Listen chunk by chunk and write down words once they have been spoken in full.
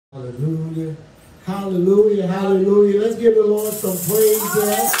Hallelujah. Hallelujah. Hallelujah. Let's give the Lord some praise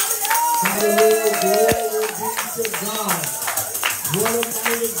there. Hallelujah. Glory be to God. What a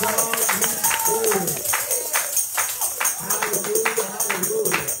mighty God we serve. Hallelujah.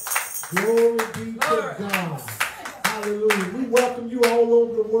 Hallelujah. Glory be to God. Hallelujah. We welcome you all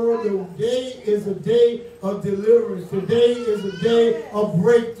over the world. Today is a day of deliverance. Today is a day of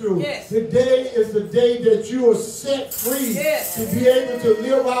breakthrough. Yes. Today is the day that you are set free to be able to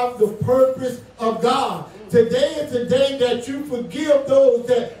live out the purpose of God. Today is the day that you forgive those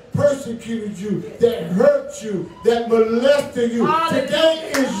that persecuted you, that hurt you, that molested you. Hallelujah.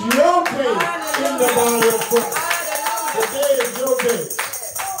 Today is your day. Hallelujah. In the body of Christ. Today is your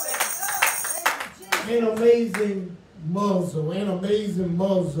day. An amazing muzzle, an amazing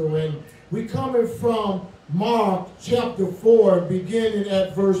muzzle. And we're coming from Mark chapter 4, beginning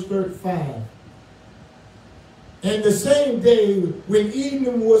at verse 35. And the same day when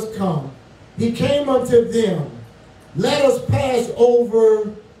evening was come, he came unto them, let us pass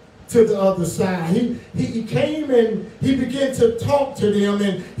over to the other side. He came and he began to talk to them,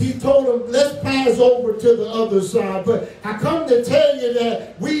 and he told them, let's pass over to the other side. But I come to tell you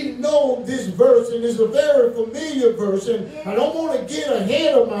that we know this verse, and it's a very familiar verse, and I don't want to get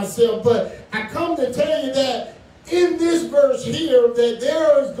ahead of myself, but I come to tell you that in this verse here that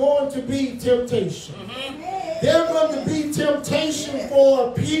there is going to be temptation. There's going to be temptation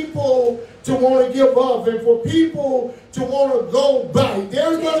for people to want to give up and for people to want to go back.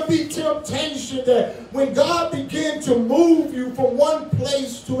 There's going to be temptation that when God begins to move you from one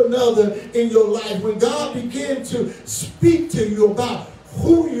place to another in your life, when God begins to speak to you about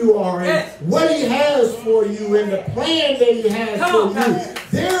who you are and what he has for you and the plan that he has for you,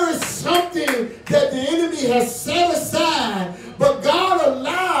 there is something that the enemy has set aside, but God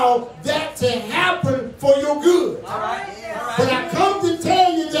allowed that to happen for your good. But I come to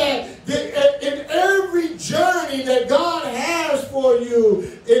tell you that in every journey that God has for you,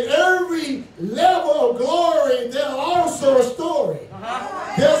 in every level of glory, there's also a story.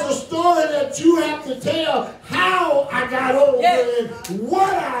 There's a story that you have to tell how I got over and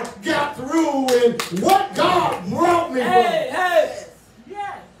what I got through and what God brought me from.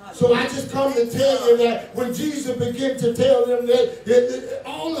 So I just come to tell you that when Jesus began to tell them that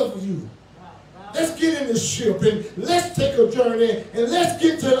all of you, let's get in the ship and let's take a journey and let's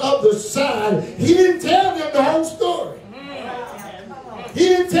get to the other side. He didn't tell them the whole story. He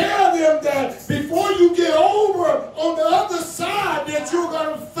didn't tell them that before you get over on the other side that you're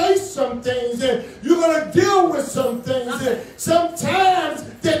going to face some things and you're going to deal with some things and sometimes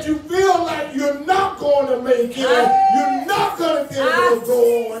that you feel like you're not going to make it and you're not going to be able to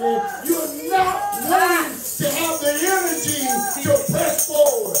go on and you're not willing to have the energy to press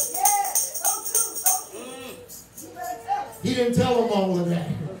forward. He didn't tell them all of that.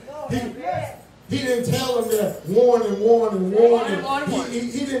 He didn't tell them that warning.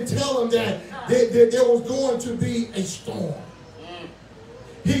 He didn't tell them that there was going to be a storm.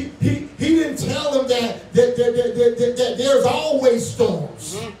 He didn't tell them that there's always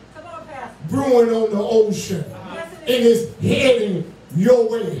storms brewing on the ocean and it's heading your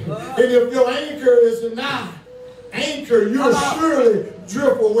way. And if your anchor is not anchor, you'll surely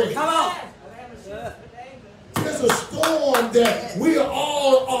drift away. There's a storm that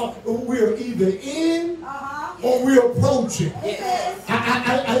we're either in or we're approaching.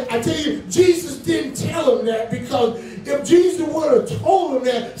 I tell you, Jesus didn't tell them that because if Jesus would have told them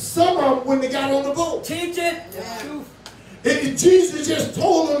that, some of them wouldn't have got on the boat. Teach it. If Jesus just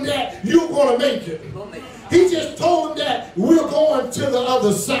told them that you're going to make it. He just told them that we're going to the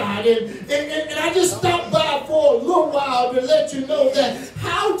other side. And I just stopped by for a little while to let you know that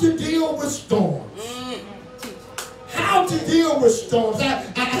how to deal with storms. How to deal with storms.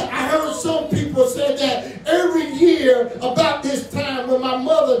 I heard some people say that every year about this time when my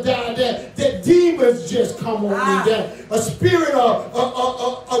mother died that demons just come on me, that a spirit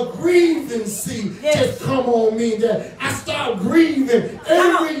of grievancy just come on me, that I start grieving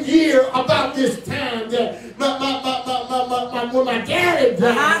every year about this time, that when my daddy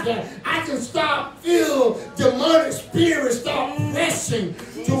died, that I can start feel demonic spirits start pressing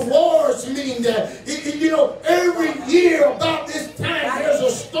towards me, that every year about this time there's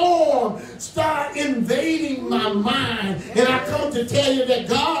a storm start invading my mind. And I come to tell you that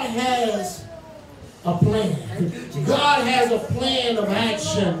God has a plan. God has a plan of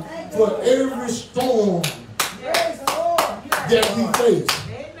action for every storm that we face.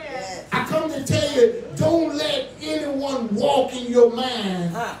 I come to tell you, don't let anyone walk in your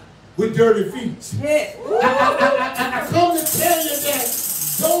mind with dirty feet. I come to tell you that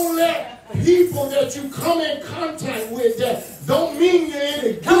don't let people that you come in contact with that don't mean you're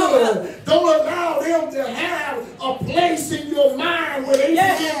any good Don't allow them to have a place in your mind where they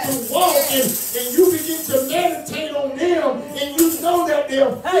begin to walk and you begin to meditate on them and you know that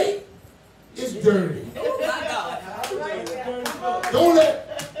their feet is dirty. Don't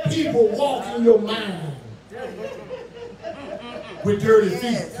let people walk in your mind with dirty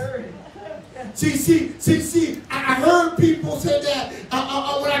feet. See, I heard people say that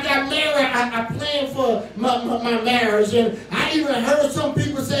when I got married, I planned for my marriage. And I even heard some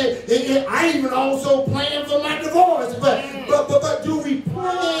people say, I even also planned for my divorce. But do we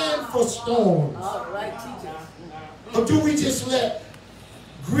plan for storms? Or do we just let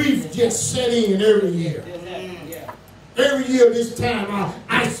grief just set in every year? Every year this time I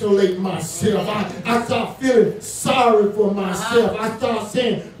isolate myself. I start feeling sorry for myself. I start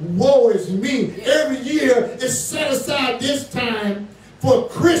saying, woe is me. Every year it's set aside this time for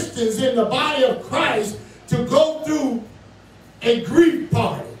Christians in the body of Christ to go through a grief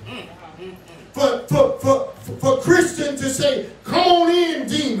party. For Christians to say, come on in,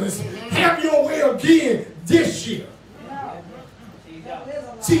 demons. Have your way again this year.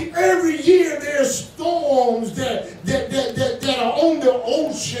 See, every year there's storms that are on the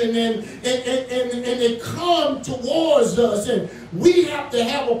ocean and they come towards us, and we have to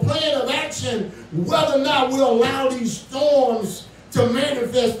have a plan of action whether or not we'll allow these storms to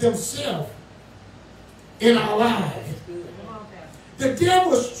manifest themselves in our lives. The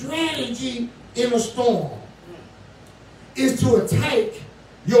devil's strategy in a storm is to attack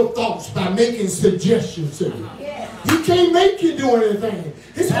your thoughts by making suggestions to you. He can't make you do anything.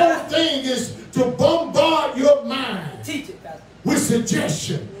 His whole thing is to bombard your mind with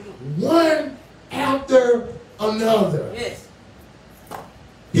suggestion, one after another.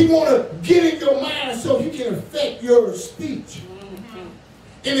 He want to get in your mind so he can affect your speech.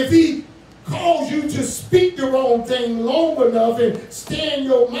 And if he calls you to speak the wrong thing long enough and stay in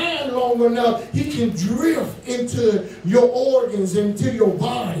your mind long enough, he can drift into your organs, into your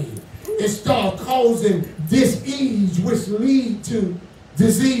body, and start causing dis-ease, which lead to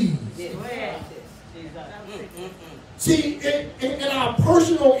disease. See, in our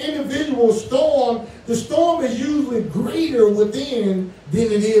personal individual storm, the storm is usually greater within than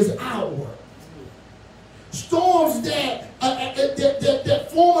it is outward. Storms that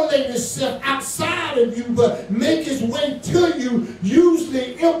formulate itself outside of you but make its way to you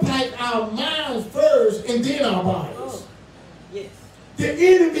usually impact our minds first and then our bodies. The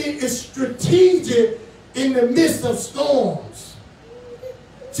enemy is strategic in the midst of storms.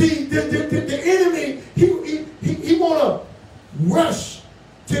 See, the enemy, he want to rush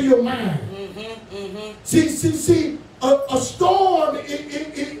to your mind. See, a storm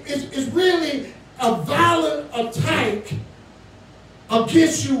is really a violent attack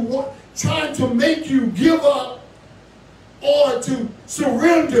against you, trying to make you give up or to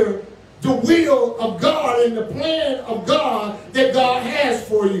surrender the will of God and the plan of God that God has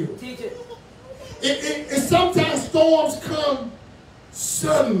for you. And sometimes storms come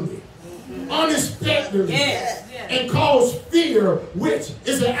suddenly, unexpectedly, and cause fear, which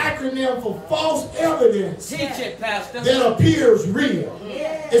is an acronym for false evidence that appears real.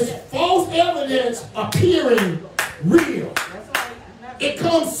 It's false evidence appearing real. It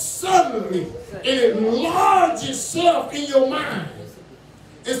comes suddenly and it enlarges itself in your mind.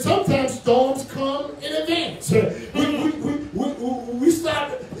 And sometimes storms come in advance. We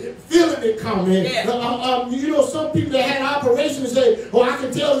start feeling it coming. You know, some people that had operations say, oh, I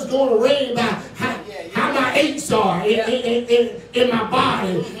can tell it's going to rain by how my aches are in my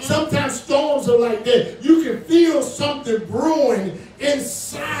body. Sometimes storms are like that. You can feel something brewing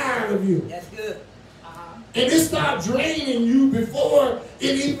inside of you. That's good. And it starts draining you before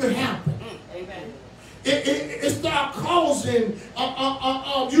it even happened. Amen. It starts causing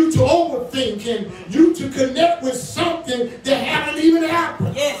you to overthink and you to connect with something that haven't even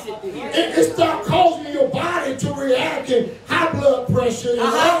happened. Yes, it did. It starts causing your body to react, and high blood pressure and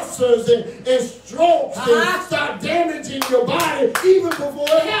ulcers and strokes and start damaging your body even before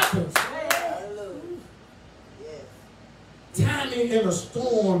it happens. Timing in a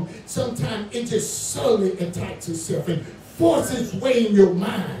storm, sometimes it just suddenly attacks itself and forces its way in your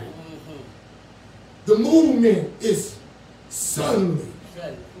mind. The movement is suddenly,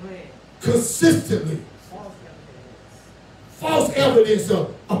 consistently, false evidence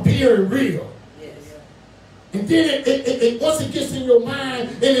of appearing real. And then once it gets in your mind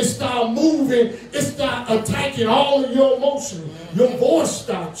and it starts moving, it starts attacking all of your emotions. Your voice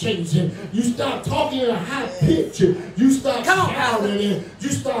starts changing. You start talking in a high pitch. You start shouting and you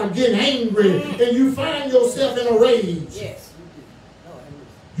start getting angry. And you find yourself in a rage. Yes.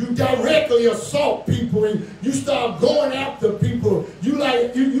 You directly assault people and you start going after people. You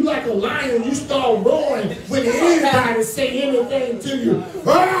like a lion. You start roaring when anybody say anything to you.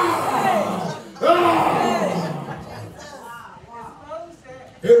 Ah! Ah!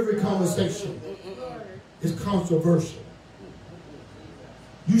 Every conversation is controversial.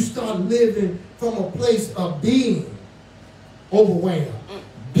 You start living from a place of being overwhelmed,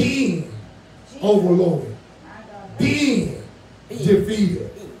 being overloaded, being defeated,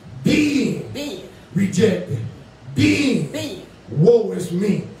 being rejected, being woe is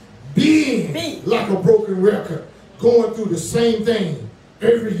me, being like a broken record, going through the same thing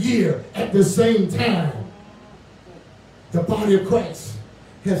every year at the same time. The body of Christ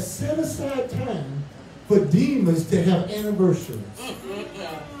has set aside time for demons to have anniversaries.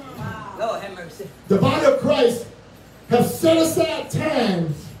 Lord have mercy. The body of Christ have set aside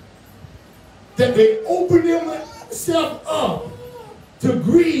times that they open themselves up to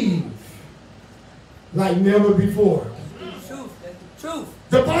grieve like never before. Truth.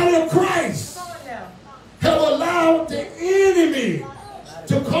 The body of Christ have allowed the enemy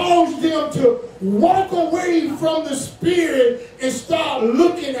to cause them to walk away from the Spirit and start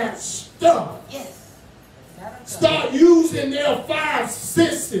looking at stuff. Yes. Start using their five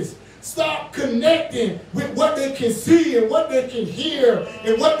senses. Start connecting with what they can see and what they can hear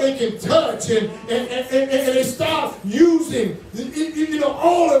and what they can touch. And they start using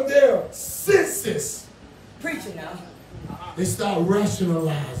all of their senses. Preaching now. They start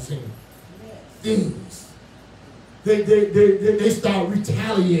rationalizing things. They start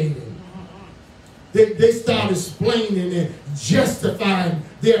retaliating. They start explaining and justifying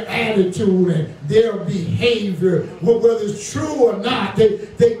their attitude and their behavior, whether it's true or not. They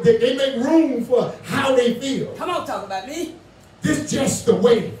make room for how they feel. Come on, talk about me. This is just the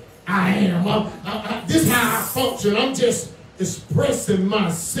way I am. This is how I function. I'm just expressing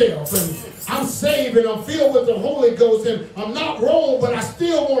myself. And I'm saved and I'm filled with the Holy Ghost. And I'm not wrong, but I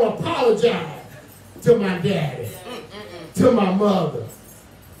still want to apologize to my daddy, to my mother.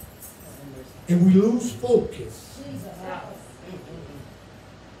 And we lose focus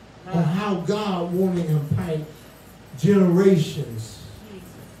on how God wanted to impact generations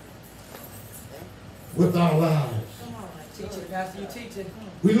with our lives. Teaching, Pastor, you teaching.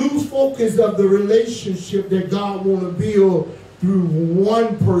 We lose focus of the relationship that God wants to build through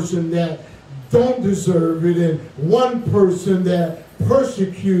one person that don't deserve it and one person that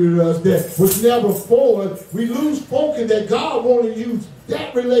persecuted us, that was never for us. We lose focus that God wants to use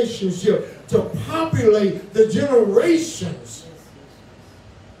that relationship to populate the generations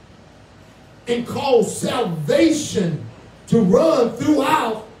and cause salvation to run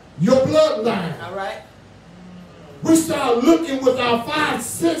throughout your bloodline. All right. We start looking with our five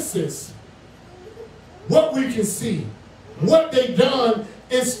senses, what we can see, what they've done,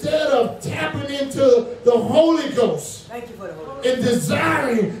 instead of tapping into the Holy Ghost. Thank you for the Holy Ghost. And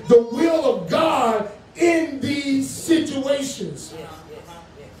desiring the will of God in these situations.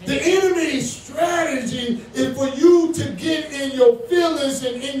 The enemy's strategy is for you to get in your feelings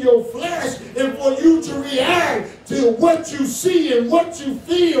and in your flesh, and for you to react to what you see and what you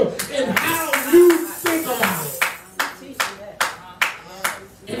feel and how you think about it.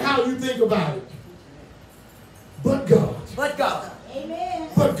 And how you think about it. But God. But God. Amen.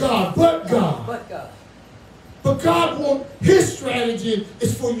 But God. But God. But God. But God wants, his strategy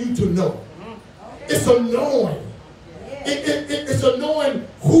is for you to know. It's a knowing. It's a knowing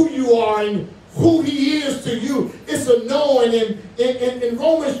who you are and who he is to you. It's a knowing. In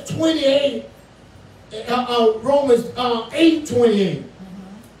Romans 28, Romans 8:28,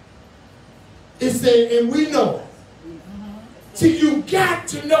 it said, and we know. See, you got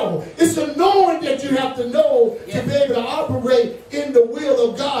to know. It's a knowing that you have to know to be able to operate in the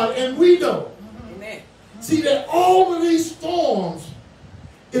will of God. And we know. Amen. See, that all of these storms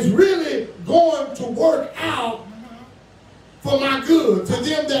is really going to work out for my good, to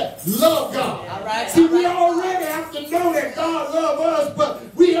them that love God. All right. See, we already have to know that God loves us,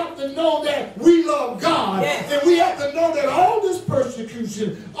 but we have to know that we love God. Yes. And we have to know that all this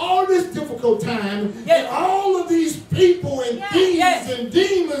persecution, all this difficult time, Yes. and all of these people and thieves Yes. and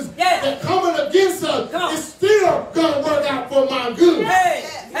demons Yes. that coming against us is still going to work out for my good. Hey,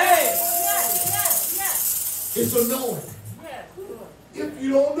 hey. It's a knowing. If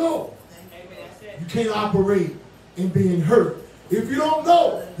you don't know, you can't operate in being hurt. If you don't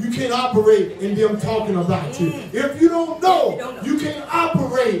know, you can't operate in them talking about you. If you don't know, you can't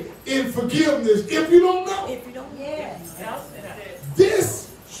operate in forgiveness. If you don't know. If you don't, This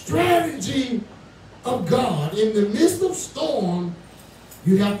strategy of God in the midst of storm,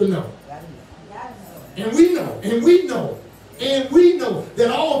 you have to know. And we know. And we know. And we know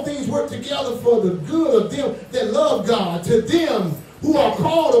that all things work together for the good of them that love God, to them who are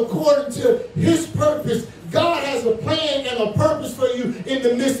called according to his purpose. God has a plan and a purpose for you in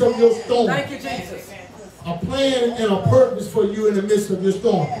the midst of your storm. Thank you, Jesus. A plan and a purpose for you in the midst of your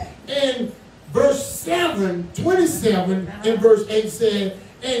storm. And verse 27 and verse 8 said,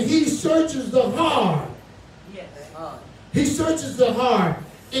 and he searches the heart. He searches the heart,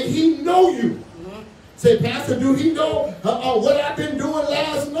 and he know you. Say, Pastor, do he know what I've been doing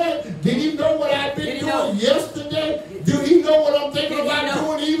last night? Did he know what I've been doing yesterday? Do he know what I'm thinking about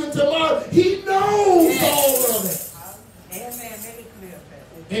doing even tomorrow? He knows all of it.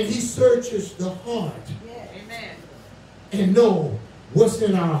 And he searches the heart. And know what's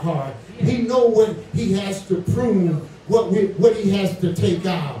in our heart. He know what he has to prune, what he has to take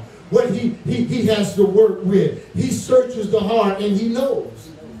out, what he has to work with. He searches the heart, and he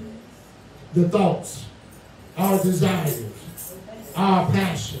knows the thoughts, our desires, our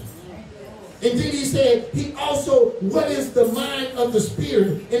passion. And then he said, he also, what is the mind of the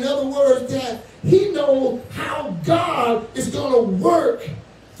Spirit? In other words, that he knows how God is going to work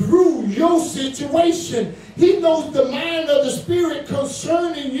through your situation. He knows the mind of the Spirit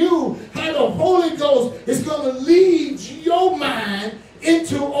concerning you, how the Holy Ghost is going to lead your mind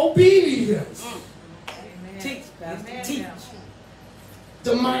into obedience. Teach, Pastor. Teach.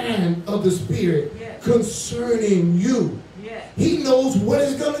 The mind of the Spirit concerning you. He knows what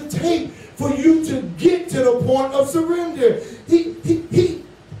it's going to take for you to get to the point of surrender. The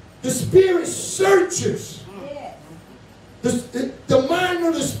Spirit searches. The mind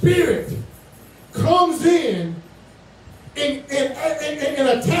of the Spirit comes in and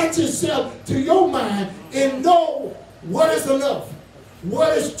attaches itself to your mind and know what is enough,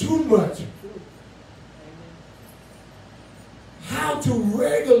 what is too much, how to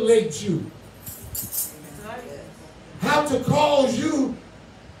regulate you, how to cause you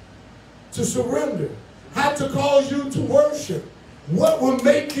to surrender, how to cause you to worship, what will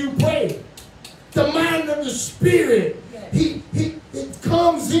make you pray. The mind of the Spirit, it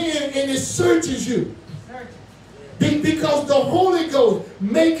comes in and it searches you. Because the Holy Ghost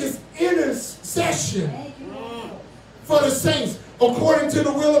makes intercession for the saints according to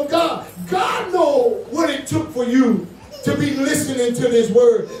the will of God. God knows what it took for you to be listening to this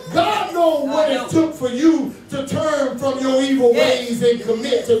word. God knows what it took for you to turn from your evil ways and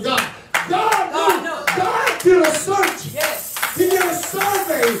commit to God. God did a search. He did a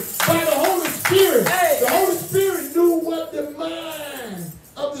survey by the Holy Spirit. The Holy Spirit knew what the mind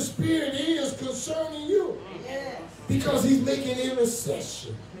of the Spirit is concerning you. Because he's making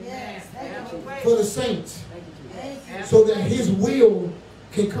intercession for the saints so that his will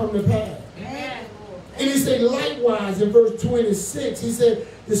can come to pass. And he said, likewise, in verse 26, he said,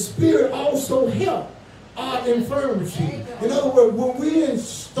 the Spirit also helped our infirmity. In other words, when we're in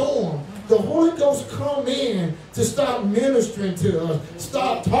storm, the Holy Ghost come in to start ministering to us,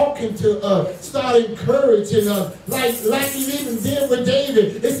 start talking to us, start encouraging us, like he even did with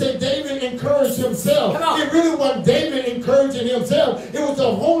David. It said David encouraged himself. It really wasn't David encouraging himself. It was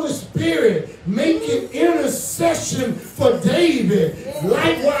the Holy Spirit making intercession for David.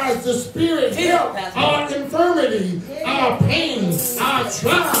 Likewise, the Spirit helped our infirmity, our pain, our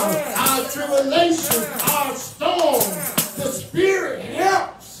trial, our tribulation, our storms. The Spirit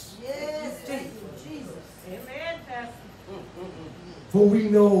helps. For we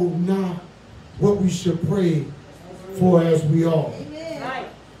know not what we should pray for as we ought.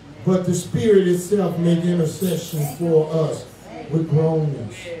 But the Spirit itself make intercession for us with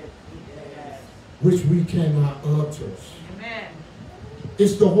groanings, which we cannot utter.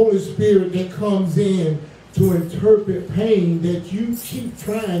 It's the Holy Spirit that comes in to interpret pain that you keep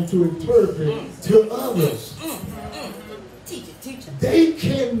trying to interpret to others. They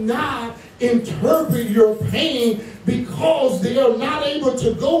cannot interpret your pain because they are not able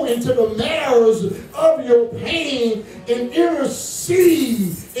to go into the marrows of your pain and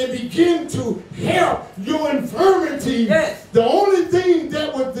intercede and begin to help your infirmity. The only thing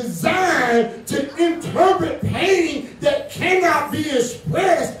that was designed to interpret pain that cannot be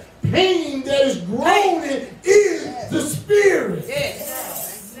expressed, pain that is groaning, is the Spirit.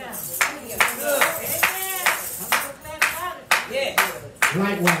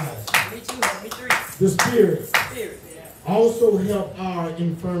 Likewise, the Spirit also help our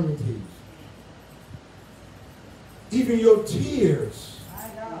infirmities. Even your tears.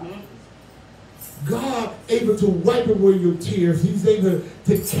 God able to wipe away your tears. He's able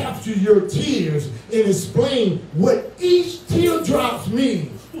to capture your tears and explain what each teardrop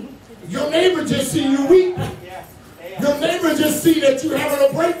means. Your neighbor just see you weeping. Your neighbor just see that you're having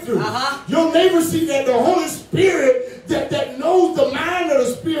a breakthrough. Your neighbor see that the Holy Spirit that knows the mind of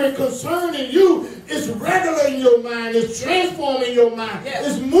the Spirit concerning you is regulating your mind, is transforming your mind,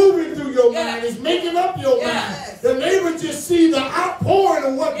 is moving through your mind, is making up your mind. The neighbor just see the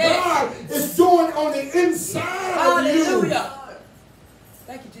outpouring of what God is doing on the inside of you. Hallelujah.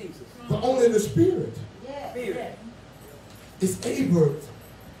 Thank you, Jesus. But only the Spirit is able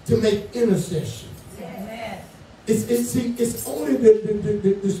to make intercession. It's only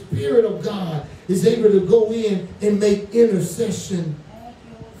the Spirit of God is able to go in and make intercession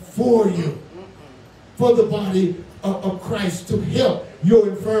for you, for the body of Christ, to help your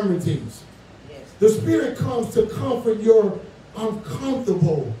infirmities. The Spirit comes to comfort your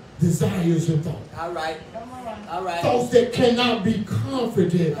uncomfortable desires and thoughts. All right. All right. Thoughts that cannot be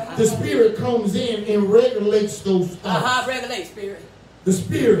comforted. The Spirit comes in and regulates those thoughts. Regulate, Spirit. The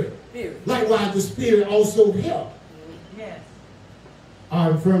Spirit. Likewise, the Spirit also helps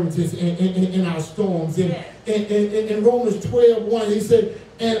our infirmities and our storms. In Romans 12:1, he said,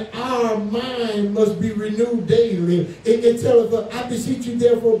 and our mind must be renewed daily. It tells us, I beseech you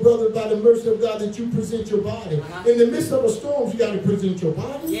therefore, brother, by the mercy of God, that you present your body. In the midst of a storm, you got to present your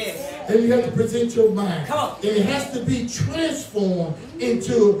body. And you have to present your mind. And it has to be transformed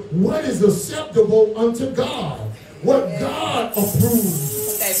into what is acceptable unto God. What God approves.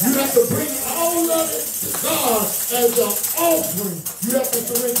 You have to bring all of it to God as an offering. You have to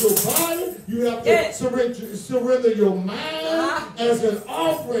surrender your body. You have to surrender your mind as an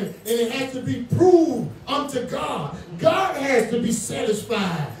offering. And it has to be proved unto God. God has to be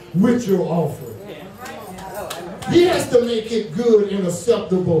satisfied with your offering. He has to make it good and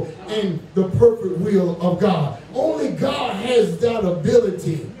acceptable in the perfect will of God. Only God has that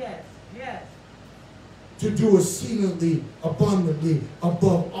ability to do exceedingly abundantly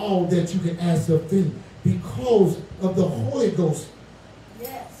above all that you can ask or think, because of the Holy Ghost.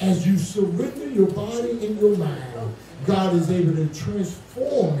 As you surrender your body and your mind, God is able to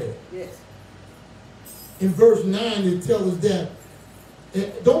transform it. In verse 9, it tells us that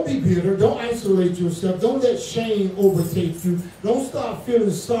don't be bitter, don't isolate yourself, don't let shame overtake you, don't start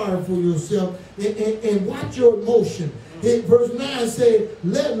feeling sorry for yourself, and watch your emotion. Verse 9 says,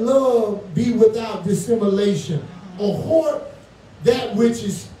 let love be without dissimulation. Abhor that which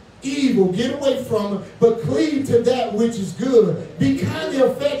is evil, get away from it, but cleave to that which is good. Be kindly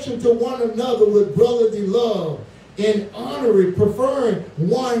affectionate to one another with brotherly love, and honor it, preferring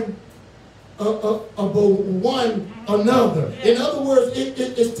one above one another. In other words,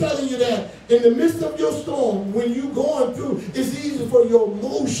 it's telling you that in the midst of your storm, when you're going through, it's easy for your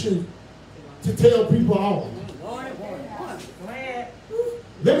emotion to tell people off.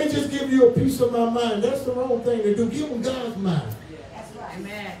 Let me just give you a piece of my mind. That's the wrong thing to do. Give them God's mind.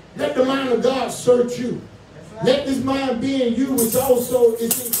 Amen. Let the mind of God search you. Let this mind be in you, which also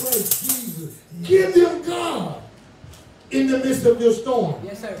is in Christ Jesus. Give them God in the midst of your storm.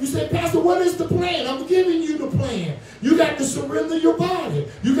 Yes, sir. You say, Pastor, what is the plan? I'm giving you the plan. You got to surrender your body.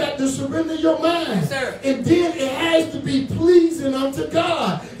 You got to surrender your mind. Yes, sir. And then it has to be pleasing unto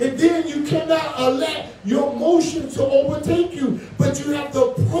God. And then you cannot allow your emotion to overtake you. But you have to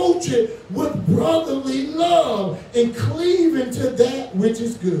approach it with brotherly love and cleave into that which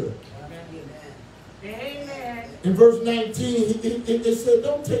is good. Amen. In verse 19, it said,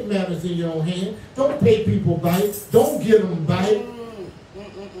 don't take matters in your own hand. Don't pay people bite. Don't get them bite.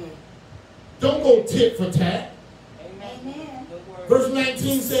 Don't go tit for tat. Amen. Verse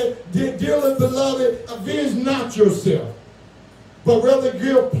 19 said, dearly beloved, avenge not yourself, but rather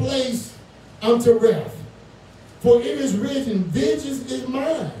give place unto wrath. For it is written, vengeance is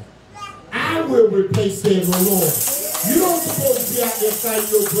mine. I will repay, says the Lord. You don't supposed to be out there fighting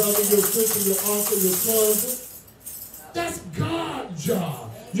your brother, your sister, your uncle, your cousin. That's God's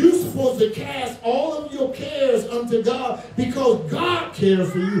job. You're supposed to cast all of your cares unto God, because God cares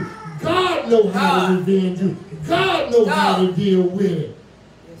for you. God knows how to revenge you. God knows how to deal with it.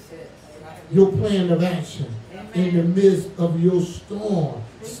 Your plan of action in the midst of your storm.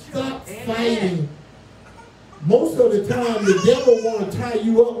 Stop fighting. Most of the time, the devil want to tie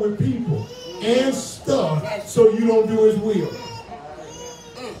you up with people and stuff so you don't do his will.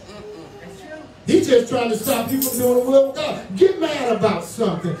 He's just trying to stop you from doing the will of God. Get mad about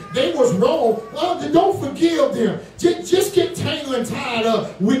something. They was wrong. Well, then don't forgive them. Just get tangled and tied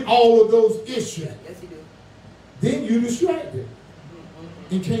up with all of those issues. Yes, you do. Then you're distracted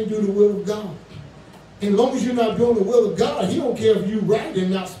and can't do the will of God. And as long as you're not doing the will of God, he don't care if you're right and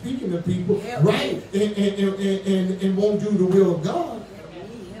not speaking to people, right, and won't do the will of God.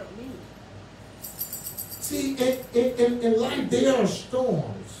 Help me. See, in life there are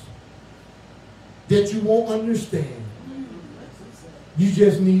storms that you won't understand. You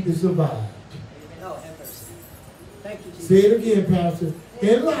just need to survive. Say it again, Pastor.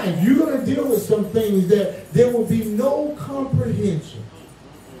 In life, you're going to deal with some things that there will be no comprehension.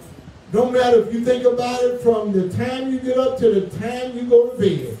 No matter if you think about it from the time you get up to the time you go to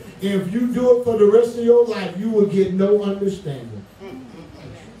bed. If you do it for the rest of your life, you will get no understanding.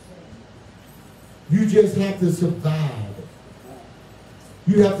 You just have to survive.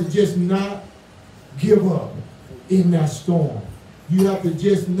 You have to just not give up in that storm. You have to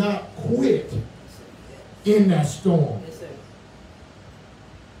just not quit in that storm.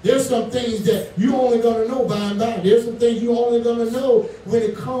 There's some things that you're only going to know by and by. There's some things you're only going to know when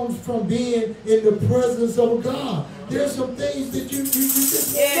it comes from being in the presence of God. There's some things that you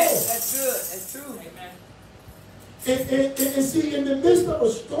just don't know. Yes, that's good. That's true. Amen. And see, in the midst of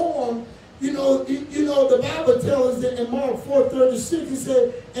a storm, you know, the Bible tells us that in Mark 4:36, it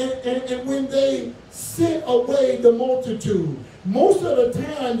said, and when they sent away the multitude, most of the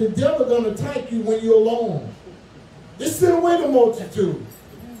time the devil going to attack you when you're alone. They sent away the multitude.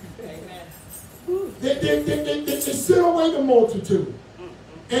 They sent away the multitude.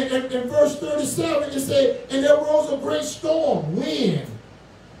 And in verse 37, it said, and there rose a great storm, wind,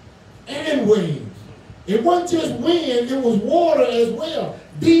 and waves. It wasn't just wind, it was water as well,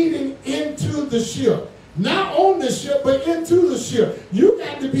 beating into the ship. Not on the ship, but into the ship. You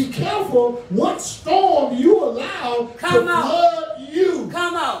got to be careful what storm you allow to flood you.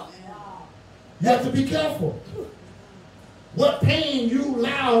 Come on. You have to be careful. What pain you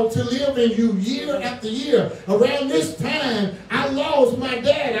allow to live in you year after year. Around this time, I lost my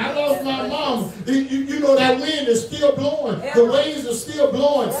dad. I lost my mom. You know that wind is still blowing. The waves are still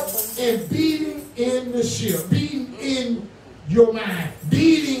blowing. And beating in the ship. Beating in your mind.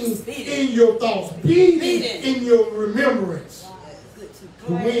 Beating in your thoughts. Beating in your remembrance.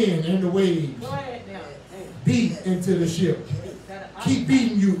 The wind and the waves beat into the ship. Keep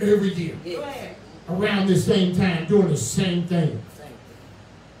beating you every year. Around the same time, doing the same thing.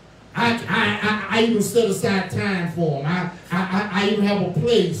 I even set aside time for them. I even have a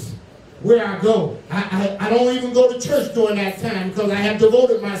place where I go. I don't even go to church during that time because I have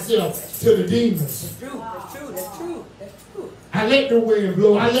devoted myself to the demons. That's true. That's true. That's true. That's true. I let the wind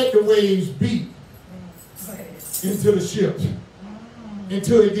blow. I let the waves beat into the ship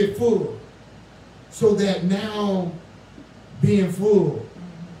until they get full. So that now being full.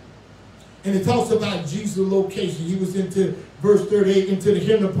 And it talks about Jesus' location. He was into verse 38, into the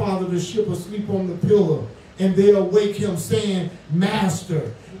hinder part of the ship, asleep on the pillow. And they awake him saying,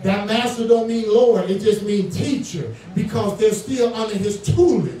 Master. That master don't mean Lord, it just means teacher. Because they're still under his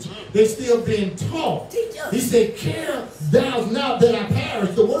tutelage. They're still being taught. He said, care thou not that I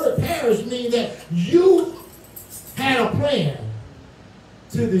perish. The word perish means that you had a plan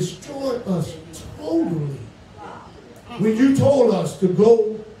to destroy us totally. When you told us to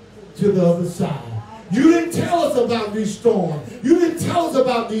go to the other side. You didn't tell us about these storms. You didn't tell us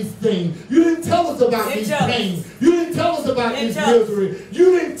about these things. You didn't tell us about these pains. You didn't tell us about this misery.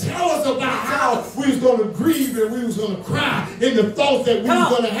 You didn't tell us about how we was going to grieve and we was going to cry and the thoughts that we was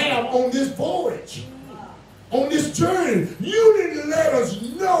going to have on this voyage, on this journey. You didn't let us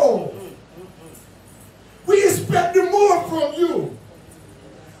know. We expected more from you.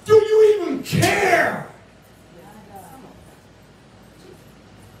 Do you even care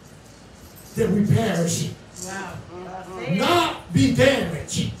that we perish? Wow. Not be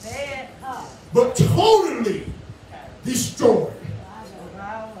damaged, but totally destroyed.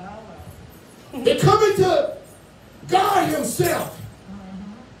 They're coming to God himself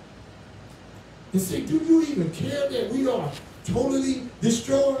and say, do you even care that we are totally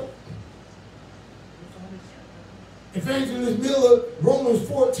destroyed? Evangelist Miller, Romans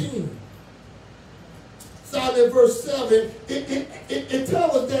 14, starting at verse 7, it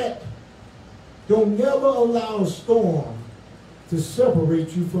tells us that don't never allow a storm to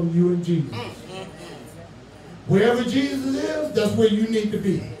separate you from you and Jesus. Wherever Jesus is, that's where you need to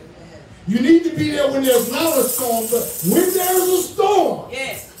be. You need to be there when there's not a storm, but when there's a storm,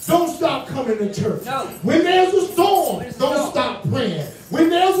 don't stop coming to church. No. When there's a storm, don't stop praying. When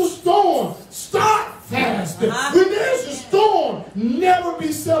there's a storm, start fasting. When there's a storm, never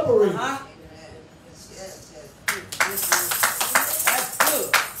be separated.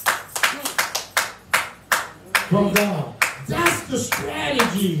 From God. That's the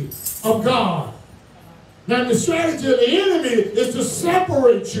strategy of God. Now the strategy of the enemy is to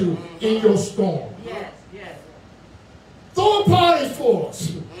separate you in your storm. Yes, yes. Throw a party for us.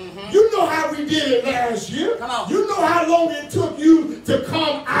 You know how we did it last year. Come on. You know how long it took you to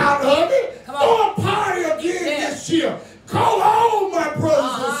come out of it. Come on. Throw a party again this year. Call all my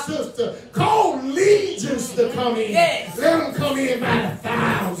brothers and sisters. Call legions to come in. Let them come in by the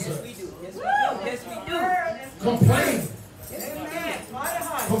thousands. Yes, we do. Yes, we do. Yes, we do. Complain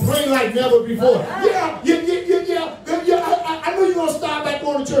like never before. Yeah. I know you're going to start back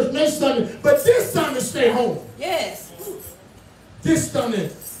going to church next Sunday, but this Sunday stay home. Yes. This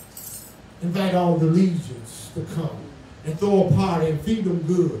Sunday, invite all the legions to come and throw a party and feed them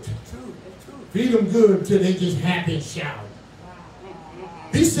good. Feed them good until they just happy and shout.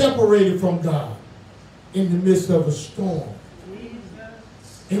 Be separated from God in the midst of a storm.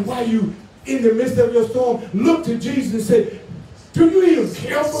 And while you in the midst of your storm, look to Jesus and say, do you even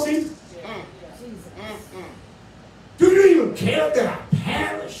care for me? Do you even care that I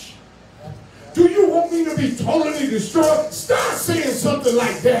perish? Do you want me to be totally destroyed? Start saying something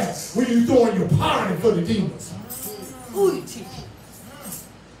like that when you're throwing your party for the demons.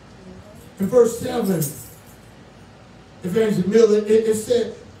 In verse 7, Evangelist Miller, it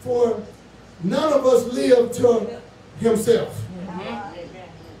said, for none of us live to himself.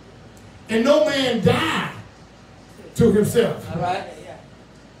 And no man died to himself. All right.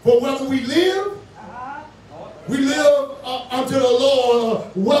 For whether we live unto the Lord, or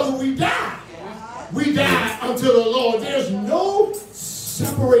whether we die unto the Lord. There's no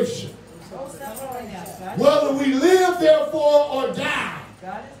separation. Whether we live, therefore, or die,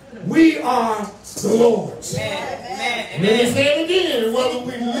 we are the Lord's. Let me say it again. Whether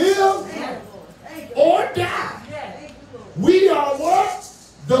we live or die, we are what?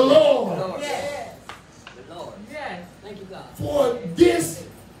 The Lord. Yes. The Lord. Yes. Thank you, God. For this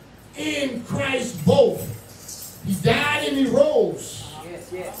in Christ both. He died and he rose.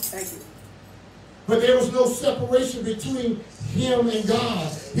 Yes. Thank you. But there was no separation between him and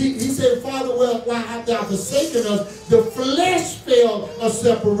God. He said, Father, why hast thou forsaken us? The flesh felt a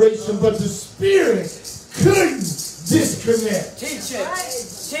separation, but the spirit couldn't disconnect. Teach it.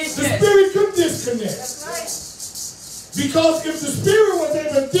 The spirit couldn't disconnect. That's right. Because if the spirit was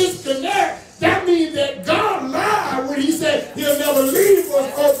able to disconnect, that means that God lied when he said he'll never leave us or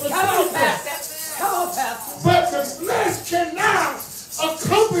forsake us. Come on, Pastor. But the flesh cannot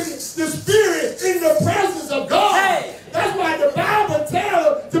accompany the spirit in the presence of God. Hey. That's why the Bible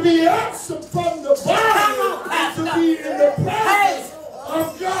tells us to be absent from the body and to be in the presence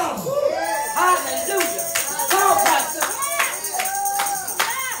of God. Hallelujah. Come on, Pastor.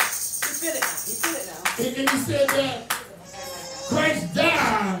 He feel it now. And he said that Christ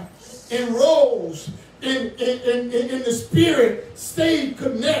died and rose, and the spirit stayed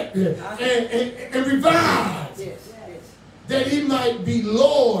connected and revived, that he might be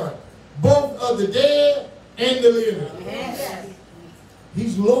Lord both of the dead and the living.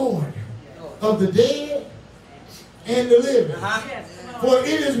 He's Lord of the dead and the living. For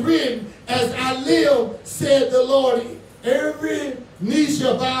it is written, as I live, said the Lord, every knee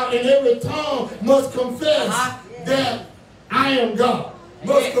shall bow and every tongue must confess that I am God.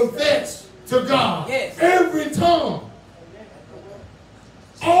 Must confess to God. Every tongue.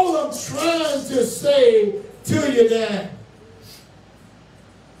 All I'm trying to say to you that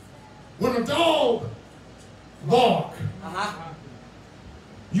when a dog barks,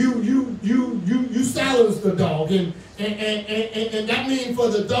 you silence the dog, and that means for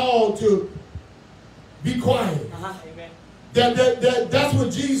the dog to be quiet. That's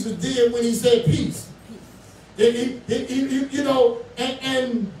what Jesus did when he said peace. You know,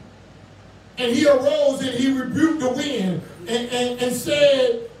 and he arose and he rebuked the wind and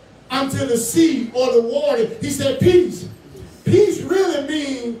said unto the sea or the water, he said peace. Peace really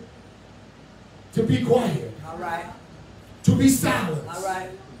means to be quiet. All right. To be silent. All right.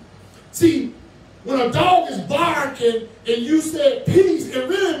 See, when a dog is barking and you said peace, it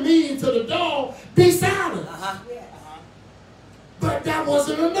really means to the dog, be silent. But that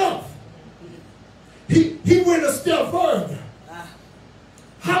wasn't enough. He went a step further.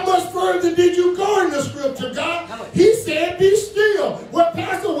 How much further did you go in the scripture, God? He said, be still. Well,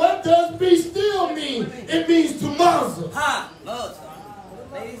 Pastor, what does be still mean? It means to muzzle. Muzzle.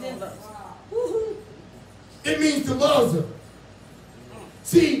 Ladies and muzzle. It means to muzzle.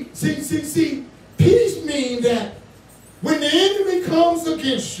 See, peace means that when the enemy comes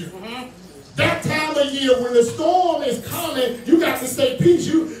against you, that time of year when the storm is coming, you got to say peace.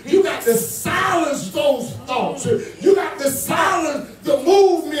 You got to silence those thoughts. You got to silence the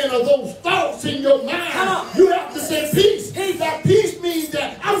movement of those thoughts in your mind. You have to say peace. That peace means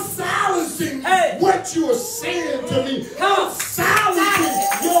that I'm silencing what you are saying to me. I'm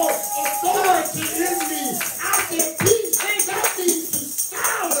silencing your authority in me. I said peace. That means to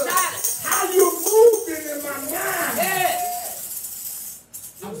silence how you're moving in my mind.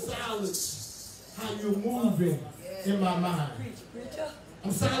 I'm silencing how you're moving in my mind.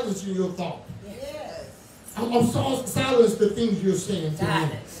 I'm silencing your thought. I'm silence the things you're saying to me.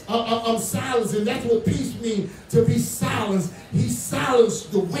 I'm silenced, and that's what peace means, to be silenced. He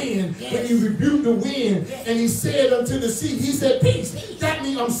silenced the wind when he rebuked the wind, and he said unto the sea, he said, peace. That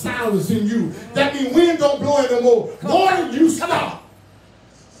means I'm silencing you. That means wind don't blow anymore. Morning, you stop.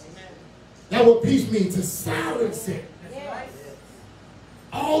 That's what peace means, to silence it.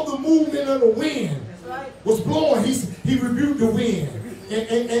 All the movement of the wind was blowing. He rebuked the wind.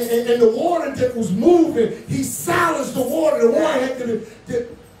 And the water that was moving, he silenced the water. The water had to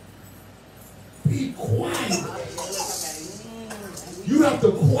be quiet. You have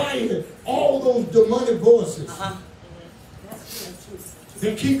to quiet all those demonic voices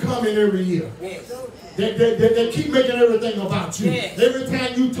that keep coming every year. That keep making everything about you. Every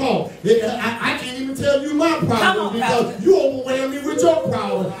time you talk, I can't even tell you my problem because you overwhelm me with your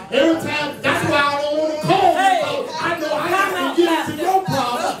problem. Every time, that's why I don't want to call you. I know I have to get into your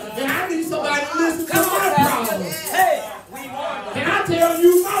problem, and I need somebody to listen to my problem. Can I tell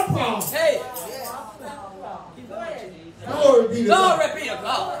you my problem? Glory be to God.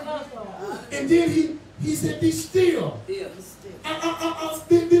 And then he said, be still. Be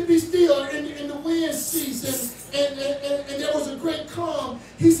still. And the wind ceased, and there was a great calm.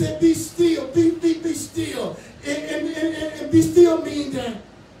 He said, be still. Be still. And be still means that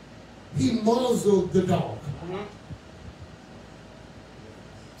he muzzled the dog.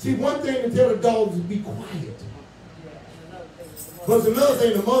 See, one thing to tell the dog is be quiet. But it's another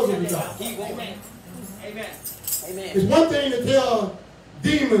thing to muzzle the dog. Amen. It's one thing to tell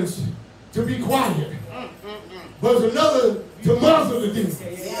demons to be quiet. But it's another to muzzle the demon.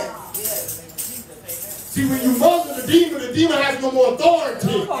 See, when you muzzle the demon has no more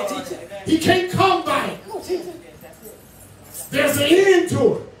authority. He can't come back. There's an end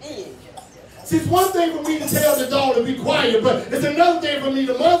to it. See, it's one thing for me to tell the dog to be quiet, but it's another thing for me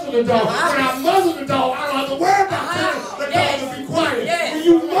to muzzle the dog. When I muzzle the dog, I don't have to worry about telling the dog to be quiet. When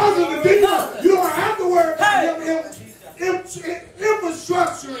you muzzle the demon, you don't have to worry about him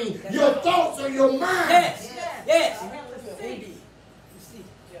infrastructuring your thoughts or your mind.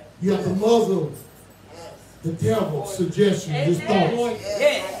 You have to muzzle the devil's suggestion, his thoughts.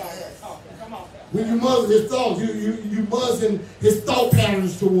 When you muzzle his thoughts, you muzzle his thought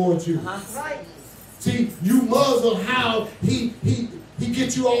patterns towards you. See, you muzzle how he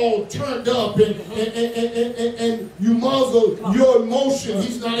gets you all turned up, and you muzzle your emotion.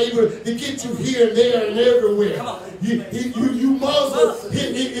 He's not able to get you here and there and everywhere. You muzzle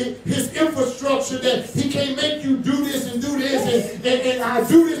his infrastructure that he can't make you do this and do this, and I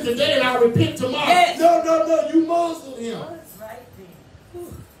do this today and I repent tomorrow. No, you muzzle him.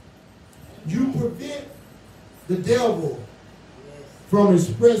 You prevent the devil from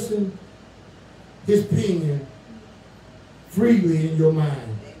expressing his opinion freely in your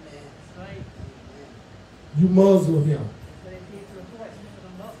mind. You muzzle him.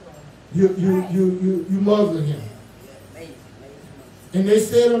 You muzzle him. And they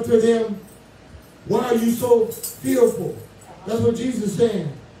said unto them, why are you so fearful? That's what Jesus is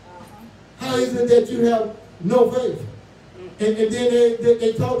saying. How is it that you have no faith? And then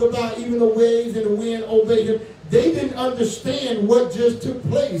they talked about even the waves and the wind obeyed him. They didn't understand what just took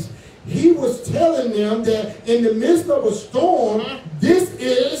place. He was telling them that in the midst of a storm, this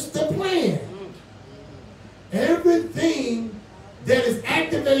is the plan. Everything that is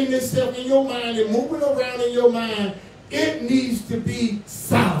activating itself in your mind and moving around in your mind, it needs to be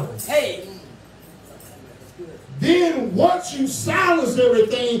silent. Then once you silence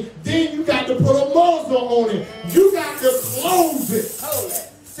everything, then you got to put a muzzle on it. You got to close it.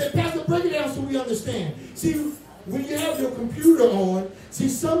 Say, Pastor, break it down so we understand. See, when you have your computer on, see,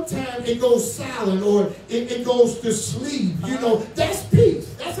 sometimes it goes silent or it goes to sleep. You know, that's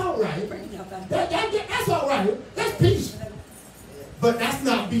peace. That's all right. That's all right. That's peace. But that's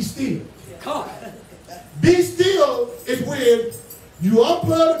not be still. Be still is when you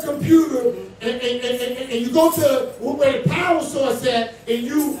unplug the computer and you go to where the power source at and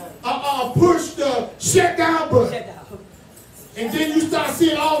you push the shutdown button. And then you start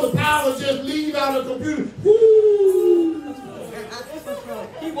seeing all the power just leave out of the computer. Woo!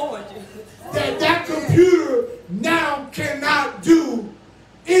 That computer now cannot do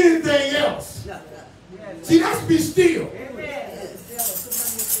anything else. See, that's be still.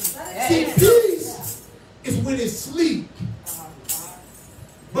 See, peace is when it's sleep.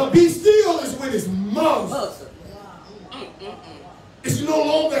 But be still is when it's muzzled. It's no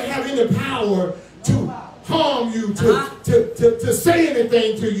longer having the power to harm you, to say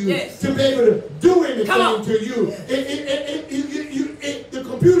anything to you, to be able to do anything to you. The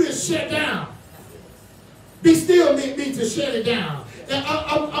computer is shut down. Be still means to shut it down. And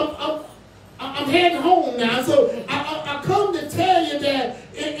I'm heading home now. So I come to tell you that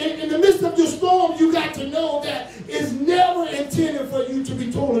in the midst of your storm, you got to know that it's never intended for you to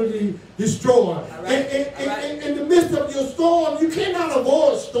be totally destroyed. In the midst of your storm, you cannot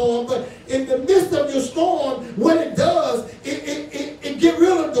avoid storm, but in the midst of your storm, what it does, it get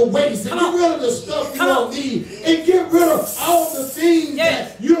rid of the waste, and get rid of the stuff you don't need, and get rid of all the things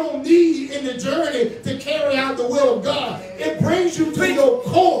that you don't need in the journey to carry out the will of God. It brings you to your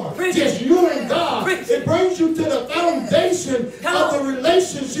core, just you and God. It brings you to the foundation of the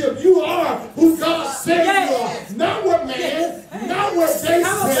relationship. You are who God said you are. Not what man, not what they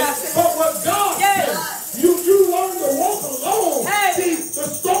say, but what God said. You learn to walk alone. See, the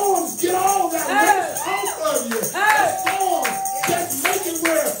storms get all that weight off of you. The storms just make it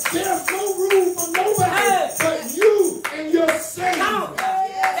where there's no room for nobody but you and your Savior.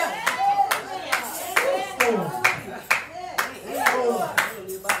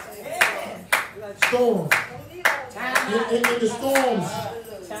 Storms. In the storms,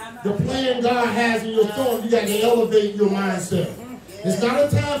 the plan God has in your storm, you got to elevate your mindset. It's not a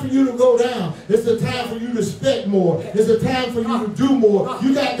time for you to go down. It's a time for you to expect more. It's a time for you to do more.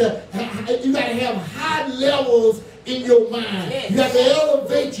 You got to have high levels in your mind. You got to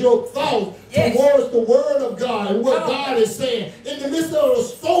elevate your thoughts towards the Word of God and what God is saying. In the midst of a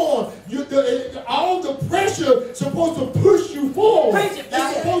storm, all the pressure is supposed to push you forward.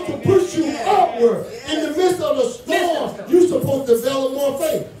 It's supposed to push you upward. In the midst of a storm, you're supposed to develop more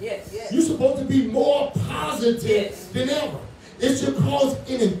faith. You're supposed to be more positive than ever. It should cause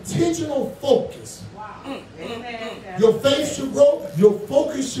an intentional focus. Your faith should grow. Your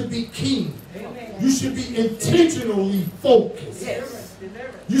focus should be keen. You should be intentionally focused.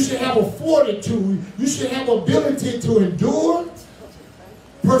 You should have a fortitude. You should have ability to endure,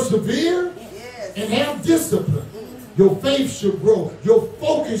 persevere, and have discipline. Your faith should grow. Your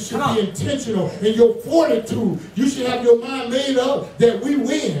focus should be intentional. And your fortitude, you should have your mind made up that we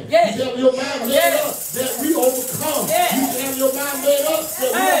win. You should have your mind made up that we overcome. You should have your mind made up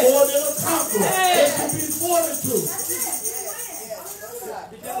that we are more than a conqueror. There should be fortitude.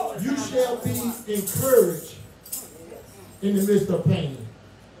 You shall be encouraged in the midst of pain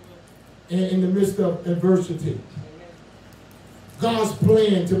and in the midst of adversity. God's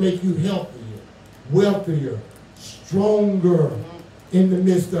plan to make you healthier, wealthier, stronger in the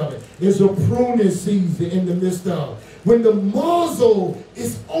midst of it. It's a pruning season in the midst of it. When the muzzle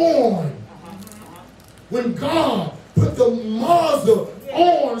is on, when God put the muzzle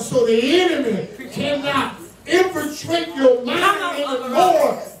on so the enemy cannot infiltrate your mind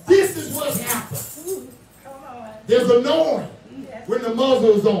anymore, this is what happens. There's a knowing when the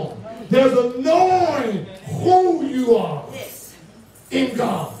muzzle is on. There's a knowing who you are in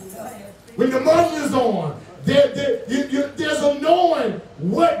God. When the muzzle is on, there's a knowing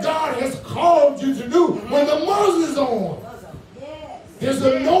what God has called you to do. When the muzzle is on, there's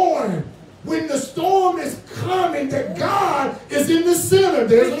a knowing when the storm is coming that God is in the center.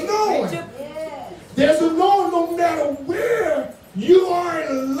 There's a knowing. There's a knowing no matter where you are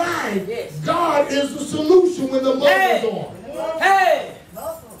in life, God is the solution when the muzzle is on.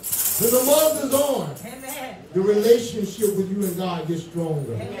 When the muzzle is on, the relationship with you and God gets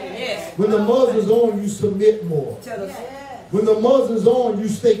stronger. When the muzzle is on, you submit more. When the muzzle is on, you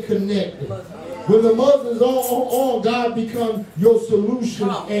stay connected. When the muzzle is on, God becomes your solution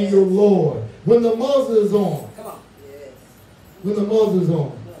and your Lord. When the muzzle is on, when the muzzle is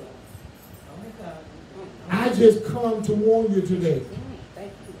on, I just come to warn you today.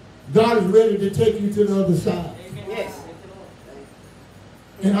 God is ready to take you to the other side.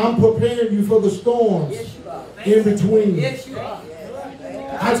 And I'm preparing you for the storms in between.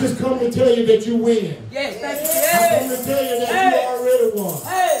 I just come to tell you that you win. I come to tell you that you already won.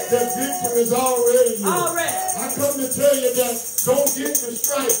 That victory is already yours. I come to tell you that don't get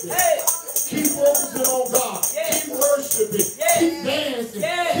distracted. Keep focusing on God. Keep worshiping. Keep dancing.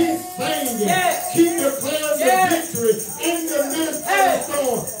 Keep singing. Keep declaring your victory in the midst of the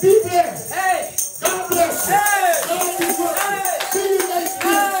storm. Be blessed. God bless you. God be with you. See you next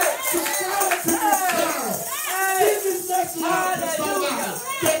week. Subscribe to this channel. Give this message out to somebody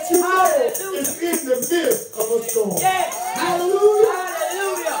that you know is in the midst of a storm.